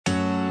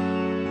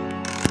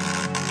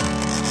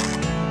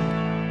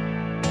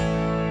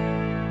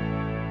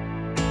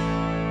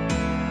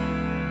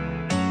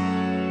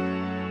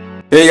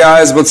Hey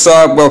guys, what's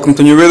up? Welcome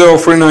to new video.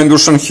 39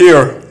 Dushan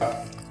here.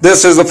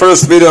 This is the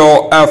first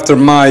video after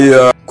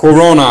my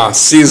Corona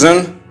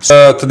season.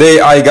 Today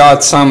I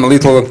got some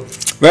little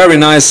very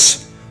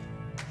nice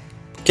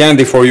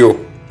candy for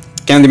you,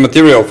 candy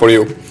material for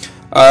you.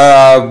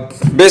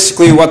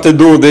 Basically what I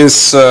do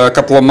this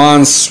couple of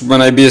months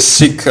when I be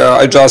sick,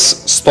 I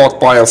just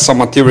stockpile some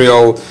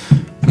material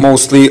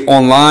mostly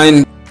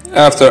online.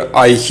 After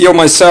I heal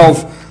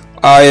myself,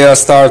 I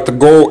start to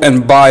go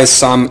and buy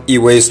some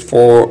e-waste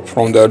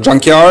from the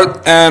junkyard,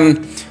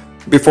 and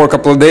before a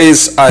couple of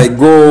days I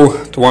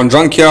go to one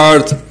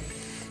junkyard,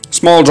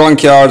 small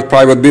junkyard,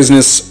 private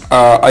business.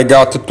 I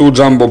got a 2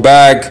 jumbo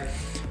bag.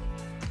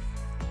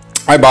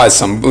 I buy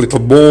some little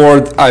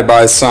board, I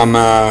buy some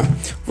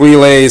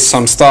relays,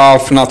 some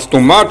stuff, not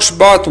too much,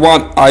 but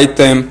one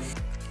item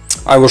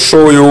I will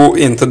show you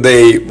in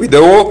today's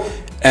video,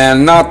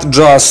 and not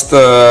just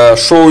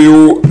show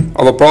you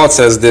how to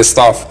process this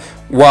stuff.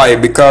 Why?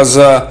 Because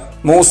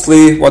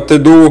mostly what I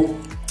do,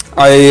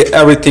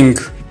 everything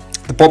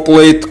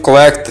depopulate,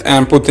 collect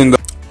and put in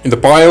the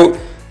pile,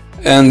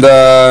 and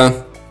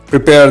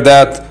prepare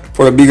that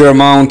for a bigger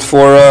amount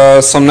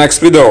for some next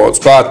videos.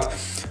 But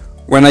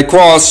when I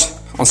cross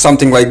on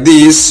something like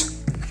this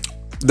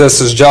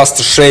is just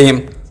a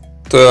shame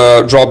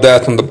to drop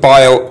that on the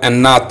pile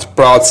and not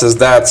process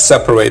that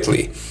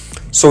separately.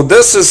 So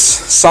this is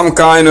some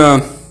kind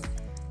of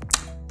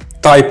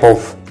type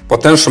of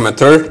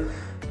potentiometer,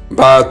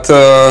 but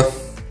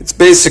it's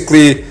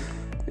basically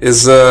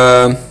is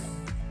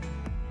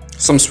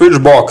some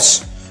switch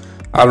box,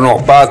 I don't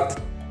know, but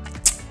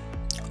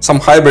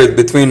some hybrid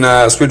between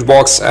a switch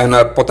box and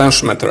a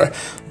potentiometer.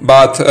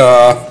 But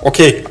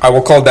okay, I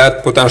will call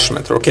that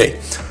potentiometer. Okay,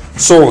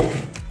 so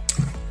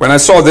when I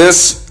saw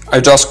this, I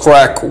just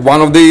crack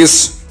one of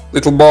these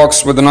little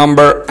box with the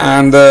number,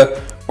 and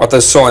what I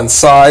saw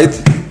inside,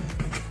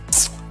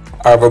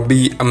 I will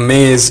be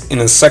amazed in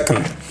a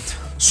second.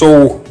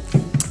 So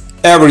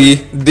every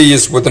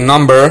these with a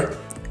number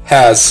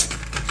has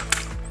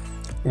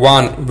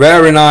one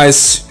very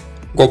nice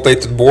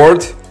gold-plated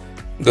board.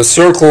 The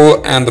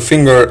circle and the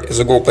finger is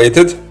a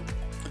gold-plated,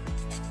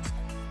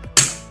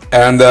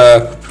 and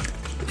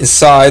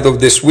inside of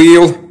this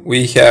wheel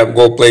we have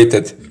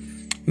gold-plated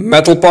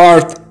metal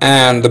part,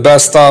 and the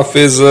best stuff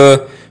is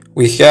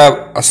we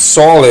have a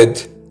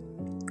solid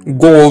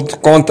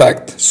gold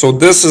contact. So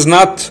this is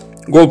not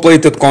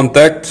gold-plated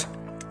contact,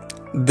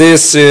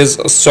 this is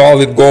a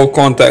solid gold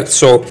contact.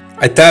 So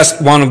I test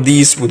one of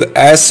these with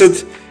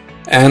acid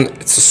and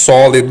it's a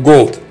solid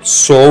gold.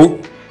 So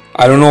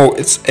I don't know,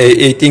 it's a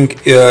 18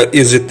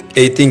 is it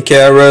 18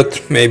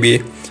 karat,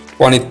 maybe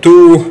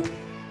 22,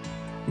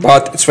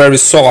 but it's very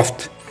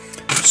soft.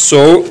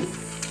 So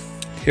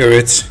here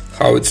it's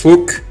how it's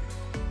look.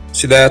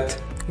 See that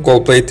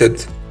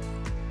gold-plated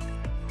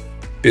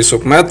piece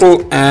of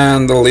metal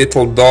and a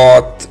little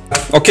dot.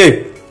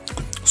 Okay,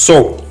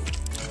 so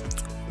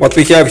what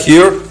we have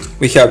here,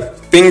 we have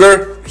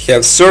finger, we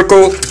have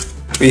circle,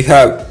 we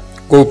have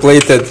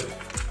gold-plated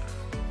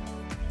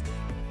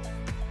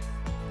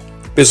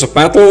piece of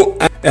metal,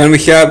 and we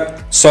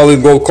have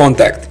solid gold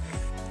contact.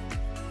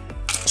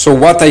 So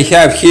what I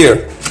have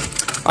here,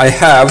 I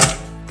have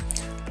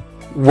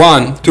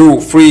 1,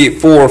 2, 3,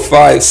 4,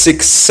 5,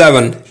 6,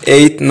 7,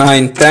 8,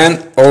 9,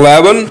 10,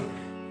 11,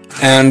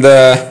 and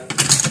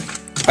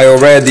I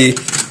already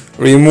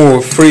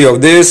removed 3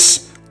 of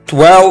this,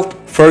 12,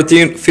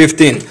 13,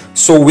 15.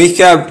 So we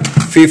have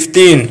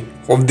 15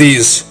 of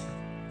these,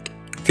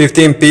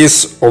 15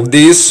 pieces of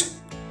these,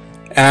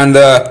 and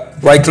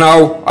right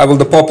now I will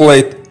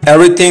depopulate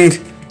everything,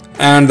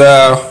 and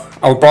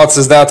I'll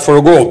process that for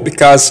gold,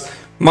 because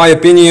my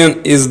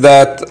opinion is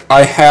that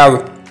I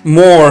have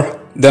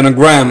more than a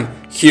gram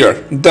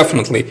here,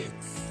 definitely.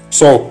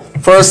 So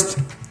first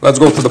let's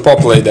go to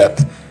depopulate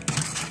that.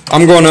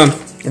 I'm gonna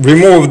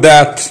remove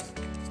that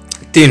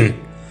tin,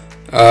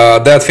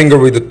 that finger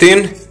with the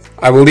tin.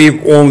 I will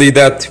leave only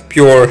that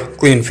pure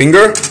clean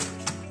finger.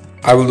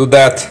 I will do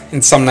that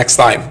in some next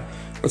time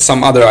with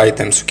some other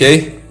items,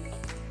 okay?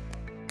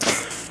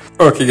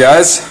 Okay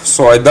guys,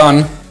 so I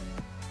done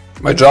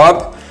my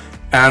job,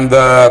 and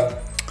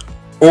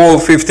all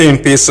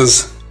 15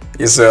 pieces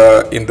is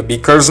in the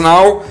beakers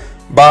now,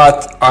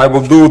 but I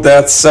will do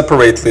that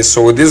separately.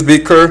 So this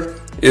beaker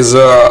is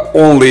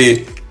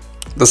only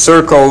the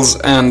circles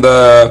and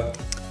the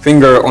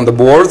finger on the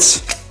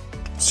boards,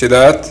 see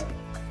that?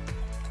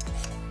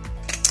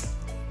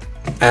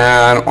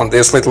 And on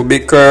this little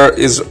beaker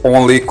is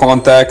only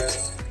contact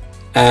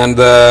and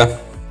the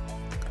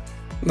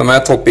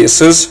metal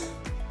pieces.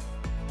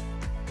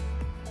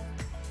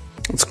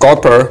 It's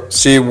copper.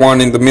 See, one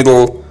in the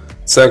middle,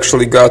 it's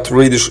actually got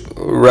reddish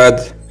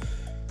red,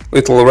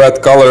 little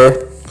red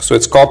color, so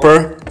it's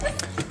copper.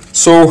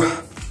 So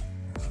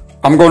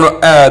I'm gonna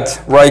add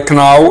right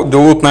now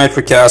dilute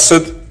nitric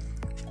acid,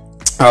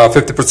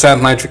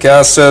 50% nitric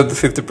acid,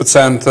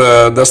 50%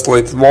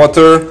 distillated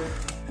water,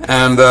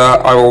 and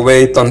I will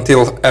wait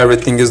until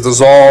everything is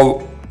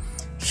dissolved.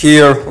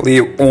 Here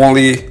leave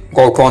only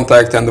gold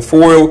contact and the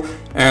foil,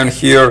 and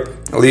here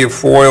leave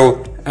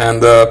foil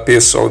and a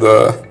piece of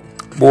the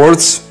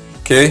boards.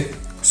 Okay,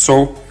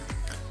 so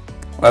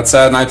let's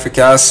add nitric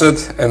acid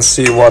and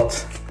see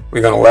what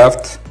we're gonna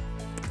left.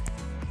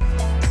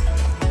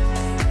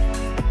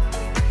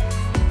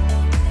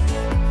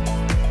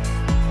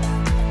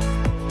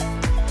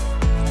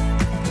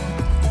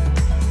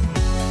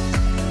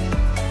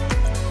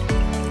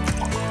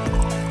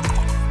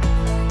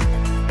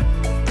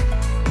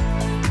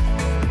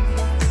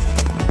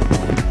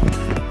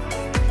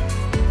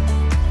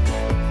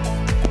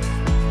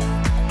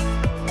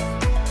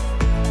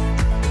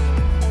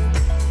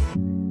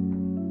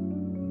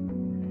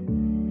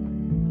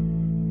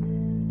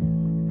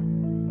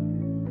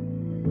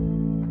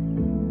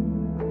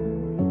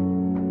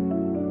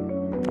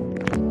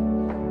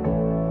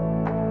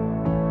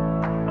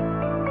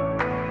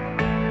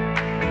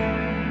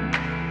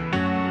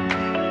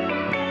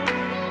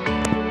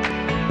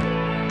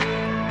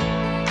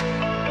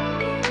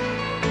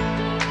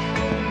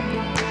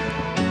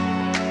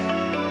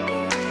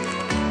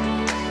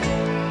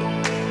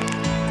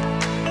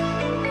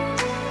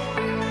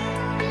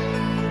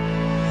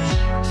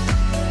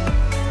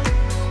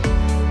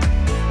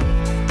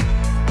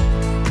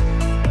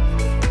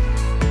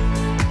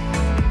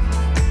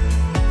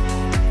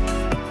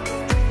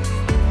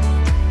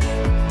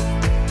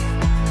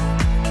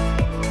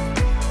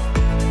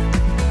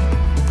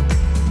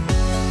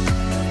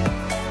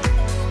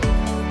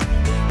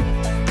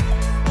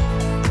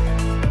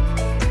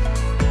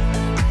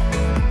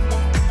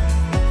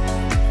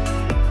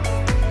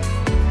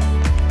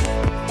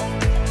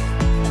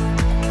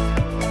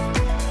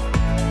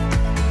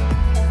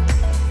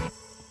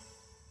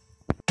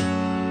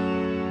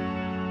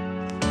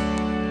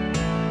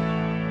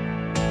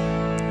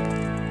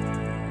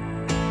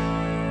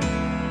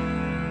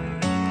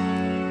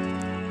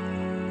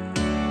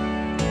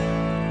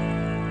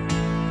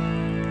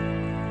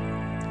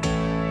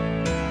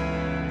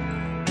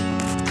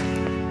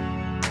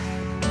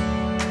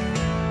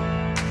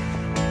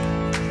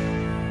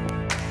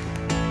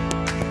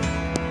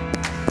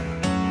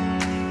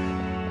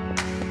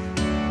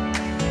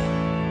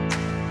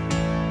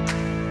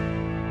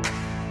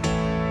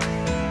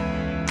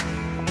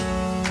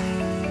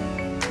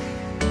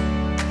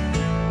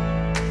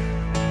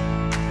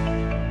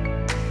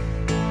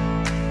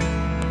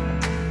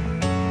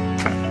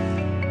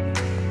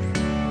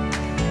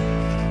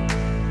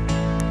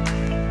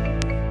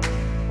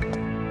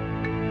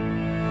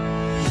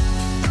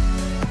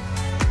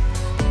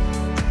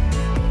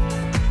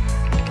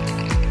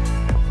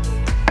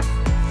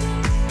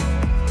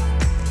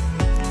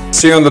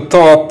 See on the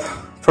top,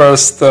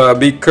 first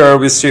big curve,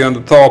 we see on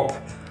the top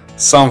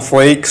some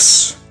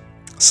flakes,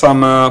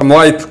 some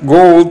light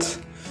gold,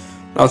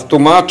 not too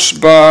much,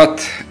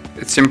 but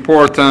it's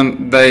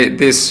important that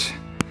this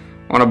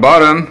on the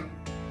bottom,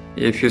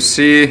 if you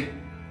see,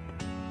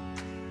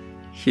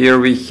 here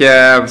we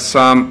have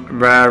some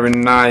very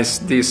nice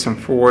decent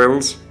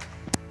foils.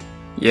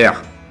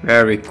 Yeah,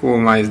 very cool,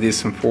 nice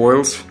decent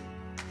foils.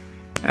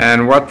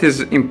 And what is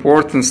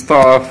important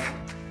stuff,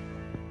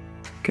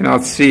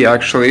 cannot see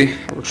actually,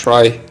 I will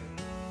try.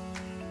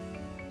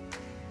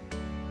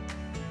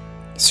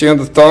 See on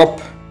the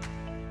top,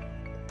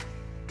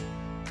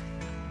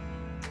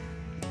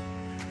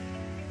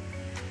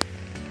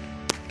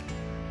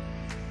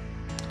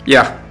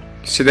 yeah,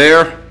 see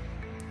there,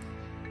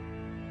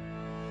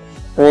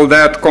 all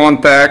that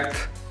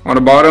contact on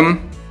the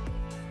bottom,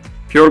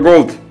 pure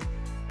gold.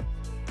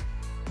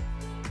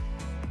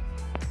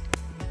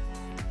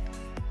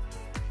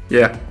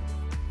 Yeah,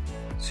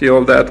 see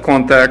all that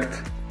contact.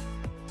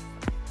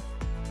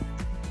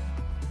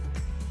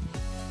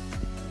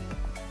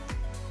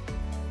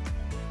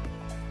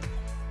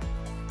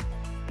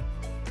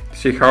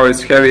 See how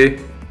it's heavy.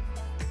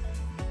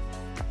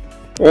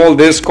 All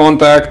this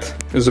contact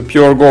is a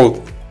pure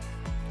gold.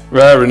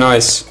 Very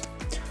nice.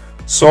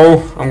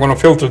 So I'm gonna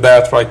filter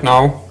that right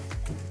now.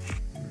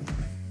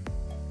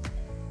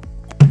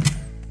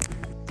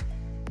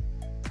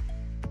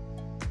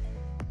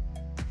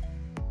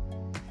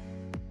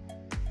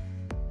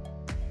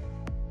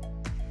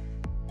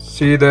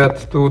 See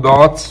that two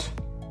dots?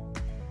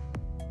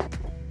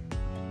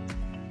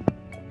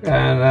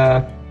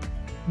 And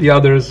the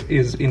others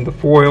is in the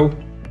foil.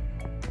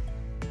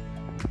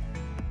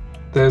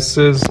 This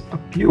is a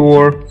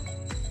pure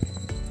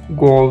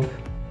gold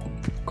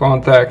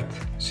contact.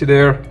 See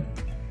there?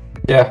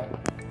 Yeah.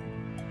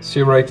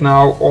 See right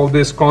now, all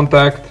this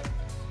contact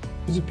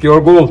is a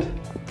pure gold.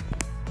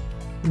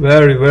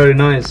 Very, very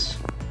nice.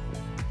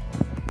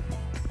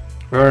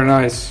 Very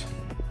nice.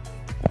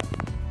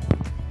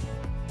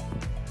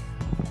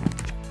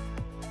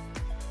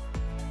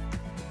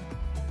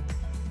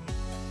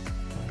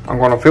 I'm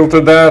gonna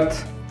filter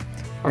that,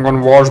 I'm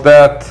gonna wash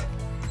that,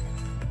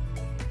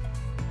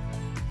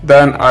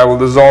 then I will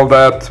dissolve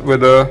that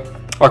with the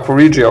aqua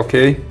regia,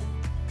 okay?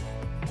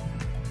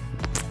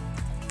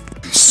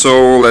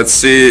 So let's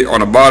see,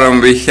 on the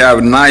bottom we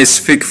have nice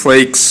thick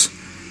flakes.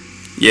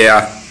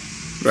 Yeah,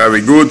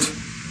 very good.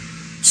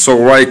 So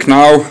right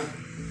now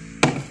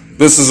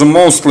This is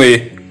most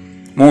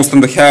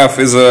and a half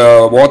is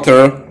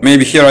water.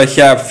 Maybe here I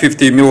have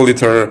 50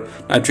 milliliter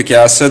nitric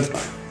acid.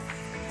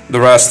 The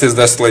rest is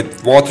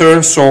distilled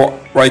water. So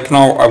right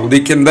now I will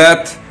thicken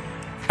that,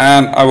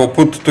 and I will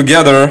put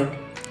together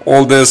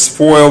all these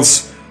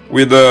foils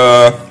with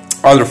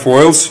other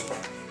foils,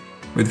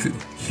 with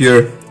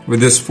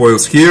these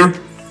foils here,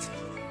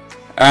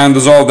 and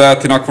dissolve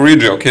that in aqua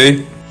regia.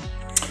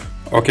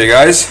 Okay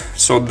guys,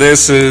 so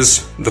this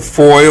is the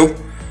foil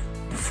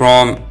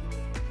from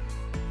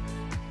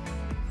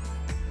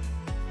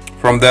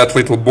that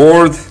little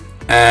board,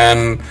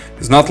 and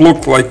it's not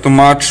look like too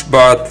much,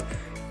 but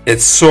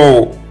it's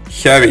so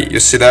heavy. You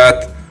see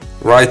that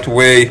right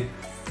away,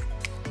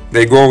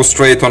 they go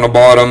straight on the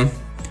bottom,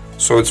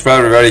 so it's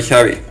very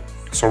heavy.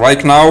 So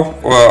right now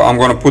I'm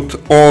gonna put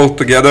all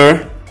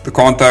together, the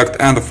contact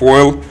and the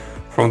foil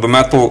from the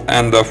metal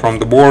and from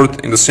the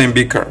board, in the same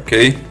beaker.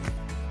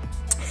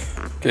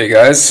 Okay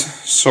guys,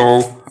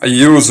 so I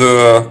use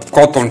a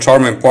cotton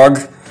charming plug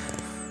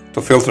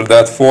to filter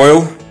that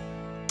foil.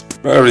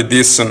 Very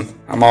decent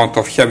amount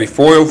of heavy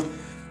foil,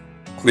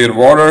 clear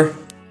water,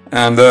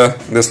 and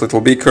this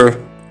little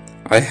beaker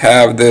I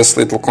have this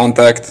little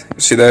contact, you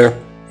see there.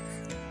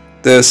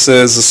 This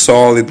is a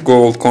solid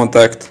gold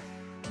contact,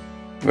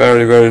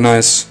 very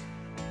nice.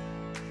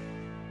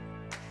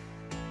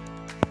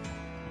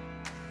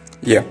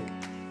 Yeah.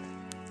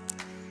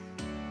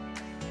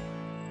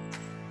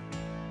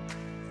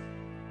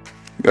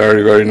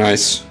 Very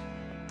nice.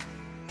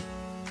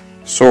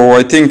 So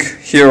I think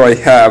here I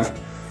have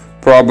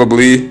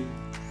probably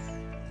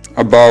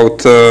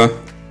about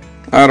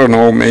I don't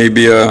know,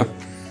 maybe a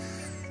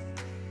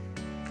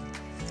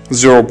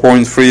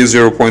 0.3,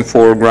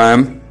 0.4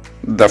 gram,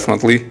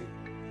 definitely.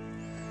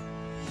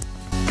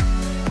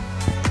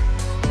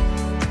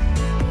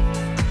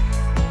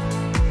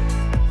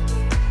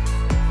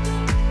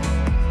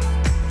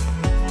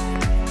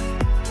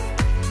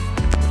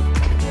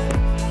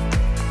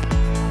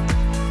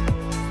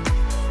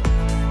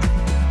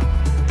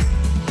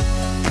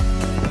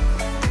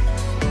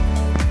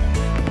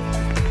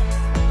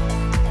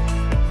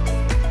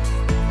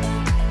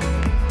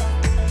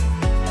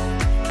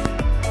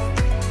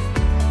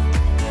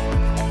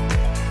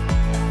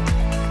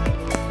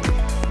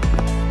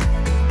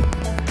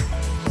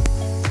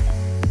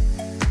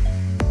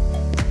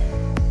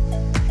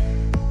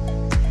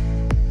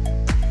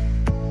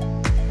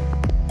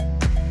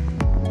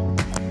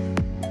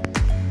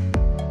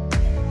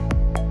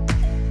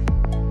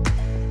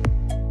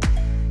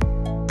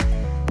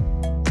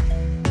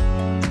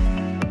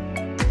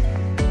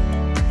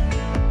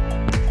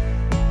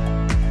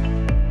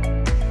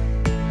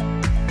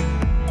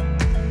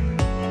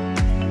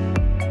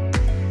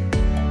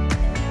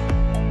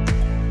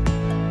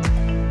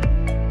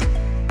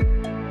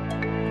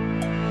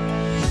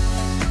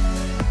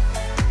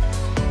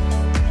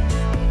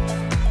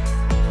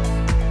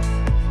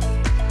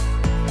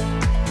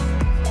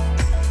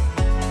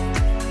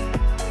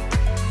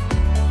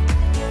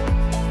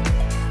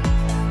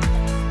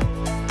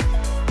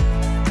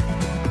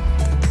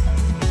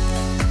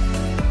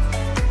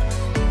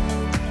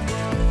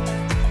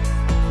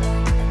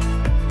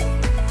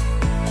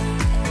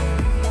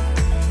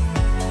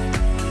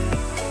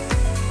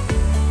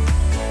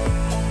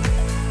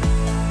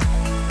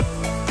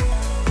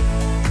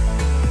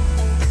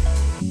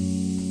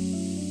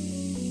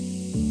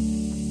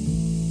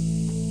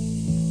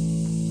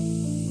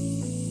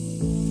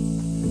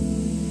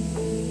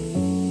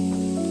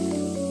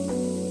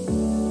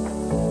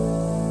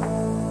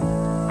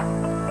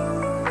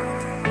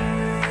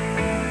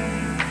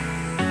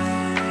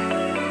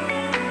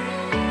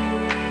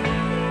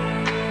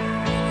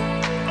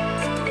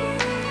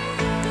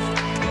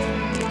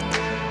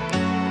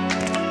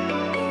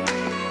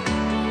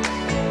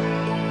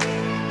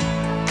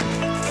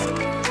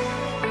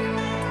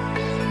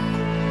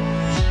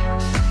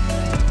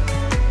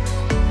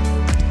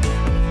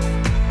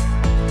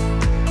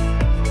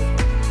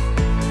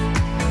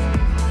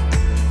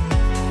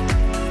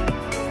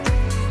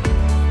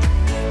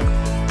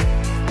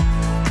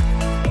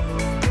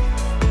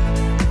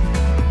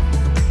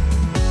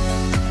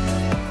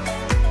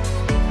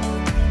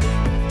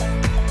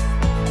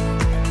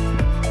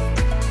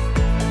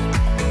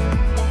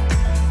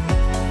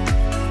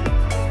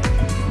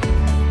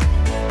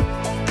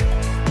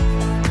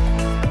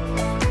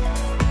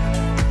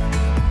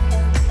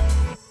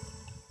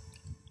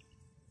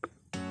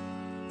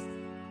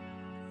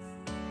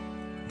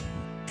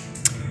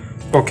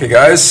 Okay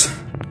guys,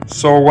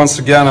 so once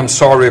again I'm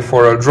sorry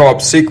for a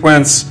drop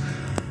sequence.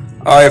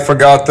 I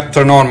forgot to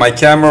turn on my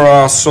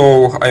camera,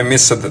 so I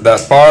missed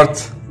that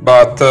part,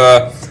 but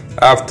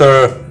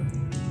after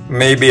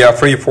maybe a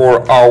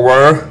 3-4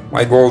 hour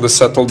my gold is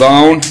settled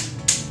down,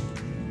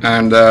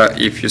 and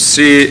if you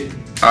see,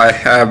 I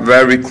have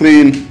very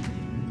clean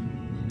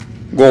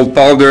gold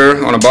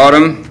powder on the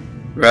bottom.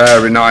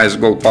 Very nice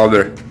gold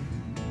powder.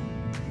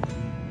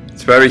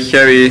 It's very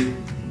heavy,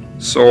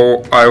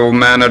 so I will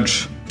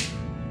manage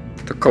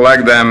to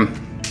collect them,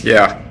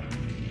 yeah,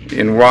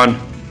 in one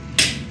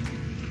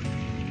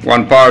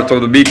one part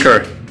of the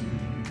beaker.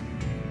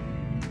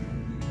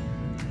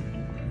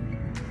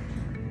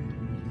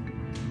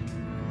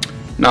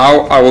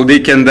 Now I will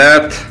decant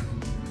that,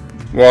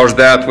 wash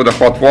that with the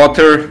hot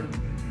water,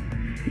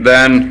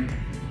 then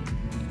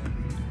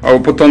I will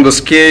put on the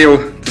scale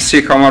to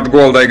see how much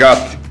gold I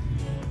got.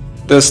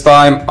 This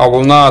time I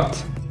will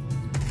not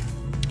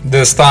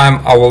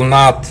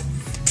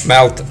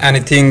melt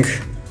anything,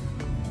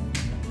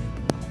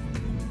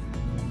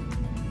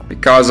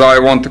 because I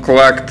want to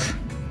collect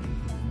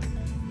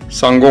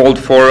some gold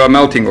for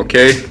melting,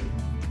 okay?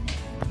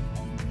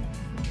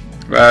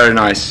 Very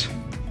nice.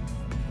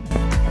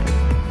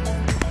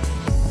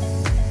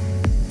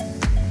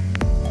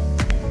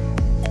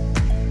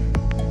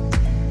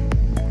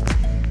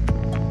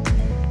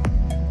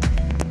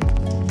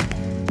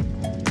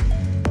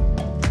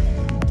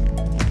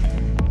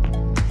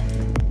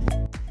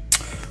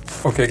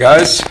 Okay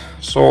guys,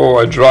 so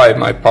I dried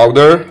my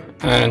powder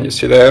and you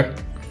see there,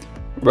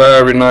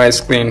 very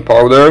nice clean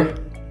powder.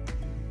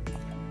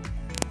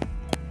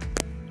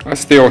 I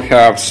still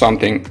have some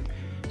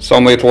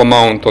little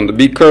amount on the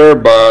beaker,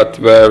 but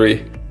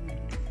very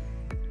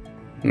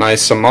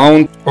nice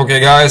amount. Okay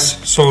guys,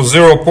 so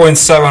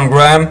 0.7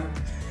 gram.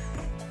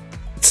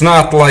 It's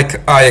not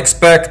like I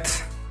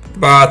expect,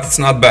 but it's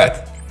not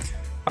bad.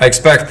 I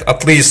expect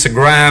at least a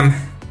gram,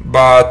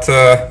 but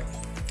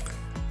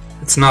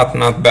it's not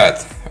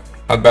bad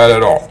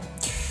at all.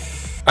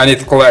 I need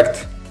to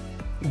collect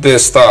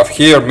this stuff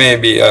here.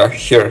 Maybe I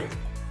here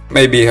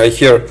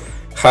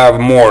have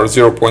more,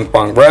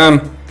 0.1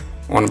 gram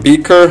on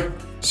beaker.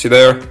 See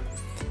there?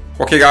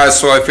 Okay guys,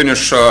 so I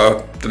finished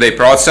today's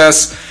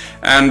process,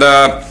 and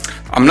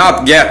I'm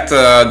not get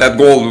that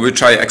gold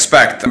which I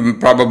expect,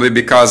 probably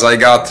because I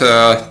got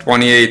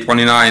 28,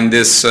 29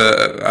 this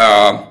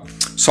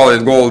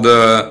solid gold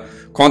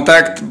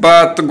contact,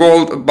 but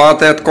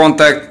that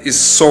contact is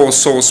so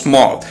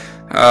small.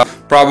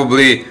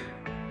 Probably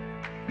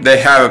they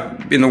have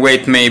in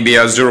weight maybe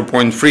a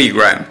 0.3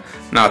 gram,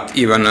 not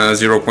even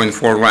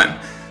 0.4 gram.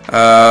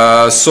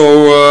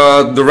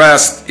 So the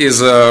rest is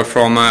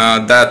from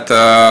that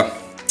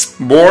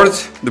board.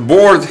 The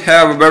board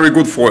have very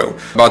good foil,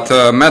 but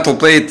metal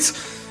plate,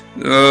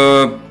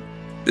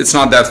 it's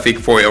not that thick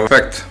foil. In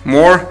fact,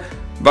 more,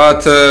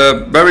 but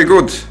very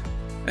good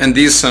and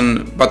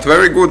decent,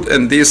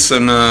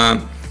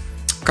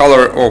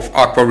 color of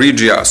Aqua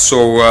Regia.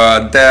 So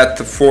that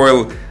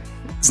foil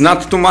is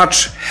not too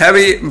much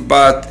heavy,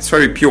 but it's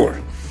very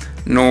pure,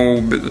 no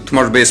too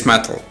much base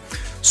metal.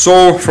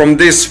 So from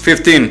this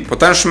 15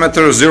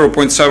 potentiometer,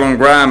 0.7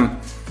 gram,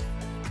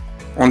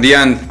 on the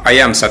end I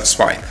am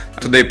satisfied.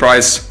 Today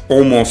price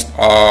almost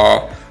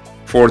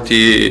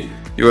 $40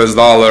 US,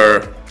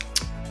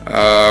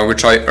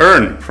 which I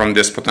earn from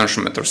this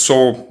potentiometer,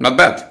 so not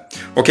bad.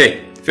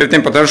 Okay,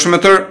 15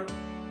 potentiometer,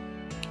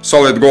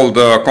 solid gold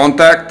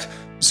contact,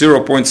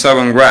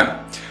 0.7 gram.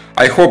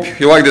 I hope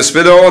you like this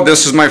video.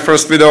 This is my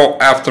first video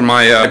after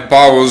my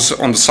pause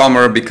on the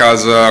summer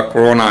because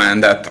Corona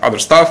and that other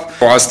stuff.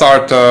 So I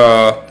start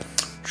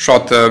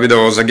short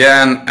videos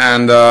again,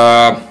 and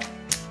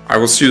I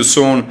will see you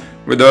soon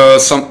with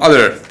some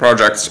other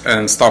projects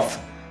and stuff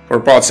for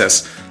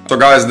process. So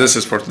guys, this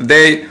is for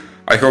today.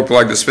 I hope you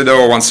like this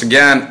video once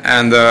again,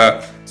 and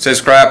stay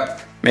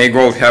scrap, may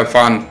gold have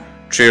fun.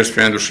 Cheers,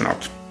 friend,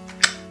 out.